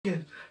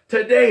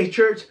Today,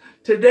 church,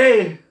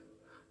 today,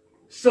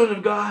 son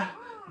of God,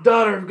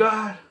 daughter of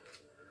God,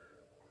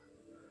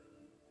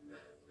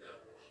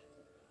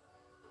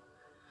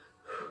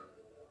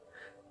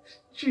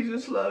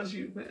 Jesus loves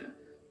you, man.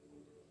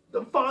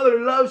 The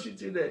Father loves you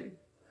today.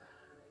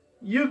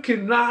 You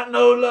cannot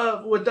know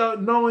love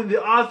without knowing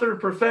the author and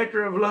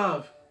perfecter of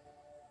love.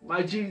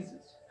 My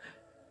Jesus.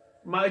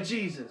 My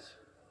Jesus.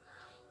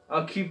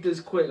 I'll keep this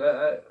quick.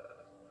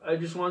 I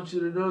just want you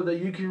to know that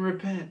you can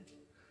repent.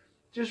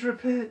 Just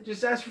repent.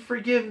 Just ask for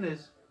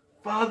forgiveness.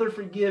 Father,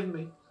 forgive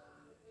me.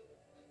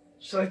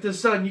 Just like the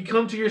son, you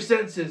come to your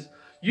senses.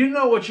 You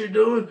know what you're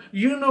doing.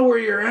 You know where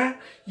you're at.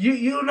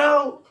 You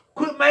know.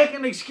 Quit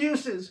making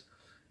excuses.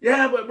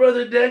 Yeah, but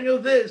Brother Daniel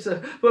this.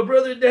 But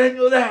Brother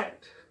Daniel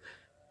that.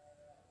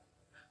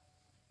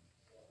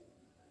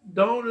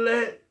 Don't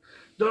let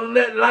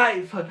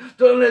life,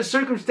 don't let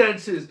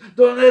circumstances,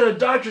 don't let a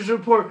doctor's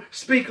report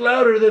speak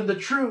louder than the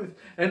truth.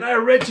 And I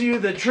read to you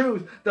the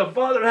truth. The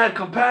Father had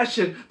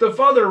compassion. The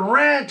Father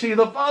ran to you.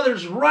 The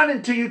Father's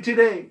running to you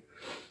today.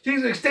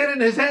 He's extending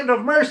His hand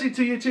of mercy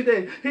to you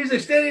today. He's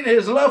extending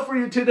His love for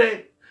you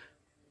today.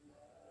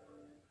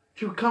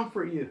 To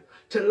comfort you,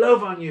 to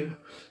love on you,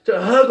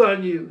 to hug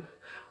on you.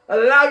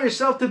 Allow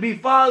yourself to be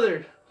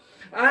fathered.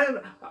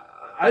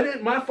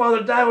 My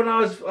father died when I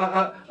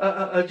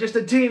was just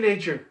a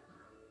teenager.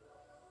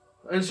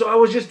 And so I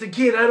was just a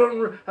kid. I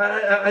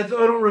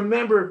don't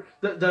remember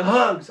the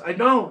hugs. I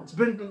don't. It's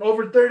been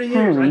over 30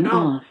 years. I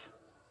know.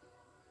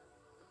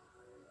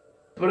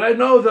 But I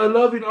know the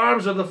loving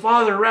arms of the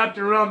Father wrapped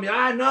around me.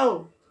 I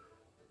know.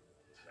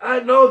 I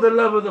know the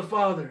love of the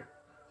Father.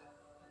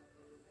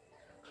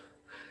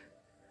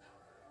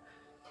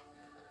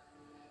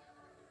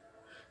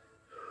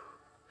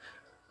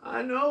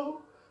 I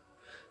know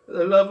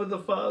the love of the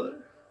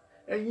Father.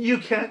 And you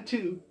can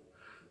too.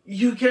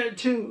 You can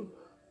too.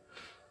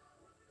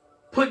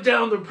 Put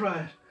down the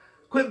pride.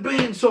 Quit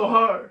being so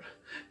hard.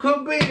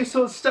 Quit being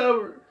so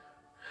stubborn.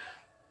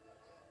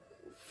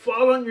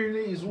 Fall on your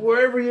knees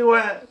wherever you're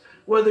at.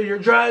 Whether you're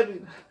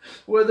driving,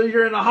 whether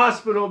you're in a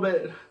hospital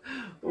bed,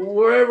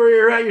 wherever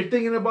you're at, you're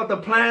thinking about the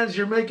plans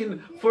you're making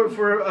for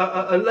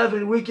a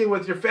loving weekend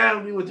with your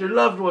family, with your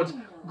loved ones.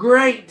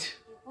 Great.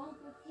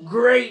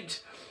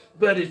 Great.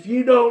 But if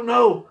you don't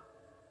know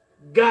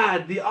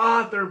God, the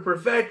author and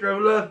perfecter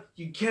of love,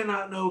 you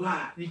cannot know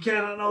God. You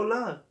cannot know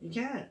love. You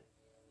can't.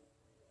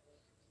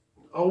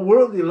 A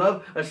worldly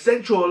love, a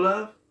sensual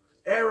love,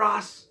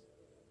 eros,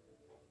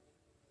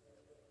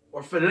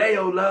 or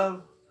phileo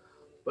love,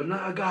 but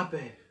not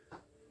agape.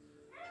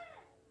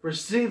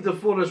 Receive the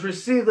fullness,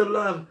 receive the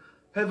love.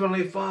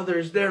 Heavenly Father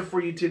is there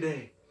for you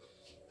today.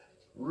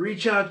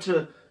 Reach out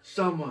to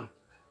someone.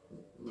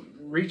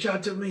 Reach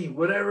out to me,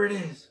 whatever it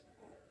is.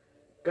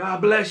 God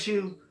bless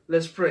you.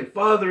 Let's pray.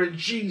 Father, in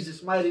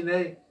Jesus' mighty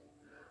name,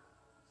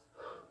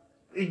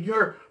 in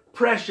your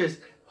precious,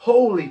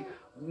 holy,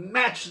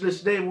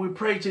 matchless name, we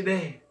pray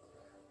today.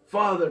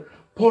 Father,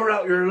 pour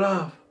out your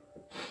love.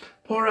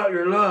 Pour out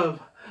your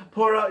love.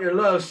 Pour out your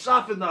love.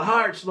 Soften the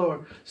hearts,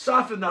 Lord.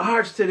 Soften the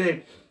hearts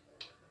today.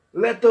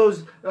 Let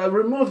those,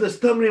 remove the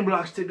stumbling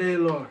blocks today,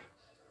 Lord.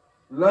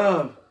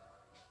 Love.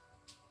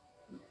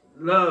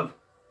 Love.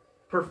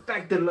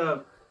 Perfected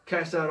love.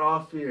 Cast out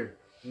all fear.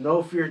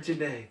 No fear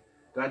today.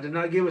 God did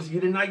not give us, you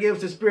did not give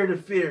us a spirit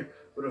of fear,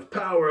 but of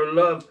power, of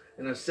love,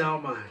 and a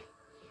sound mind.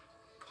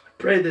 I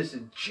pray this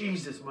in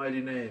Jesus'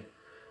 mighty name.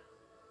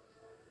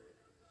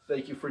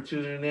 Thank you for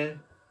tuning in.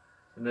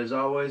 And as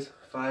always,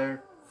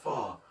 fire,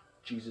 fall.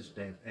 In Jesus'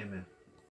 name, amen.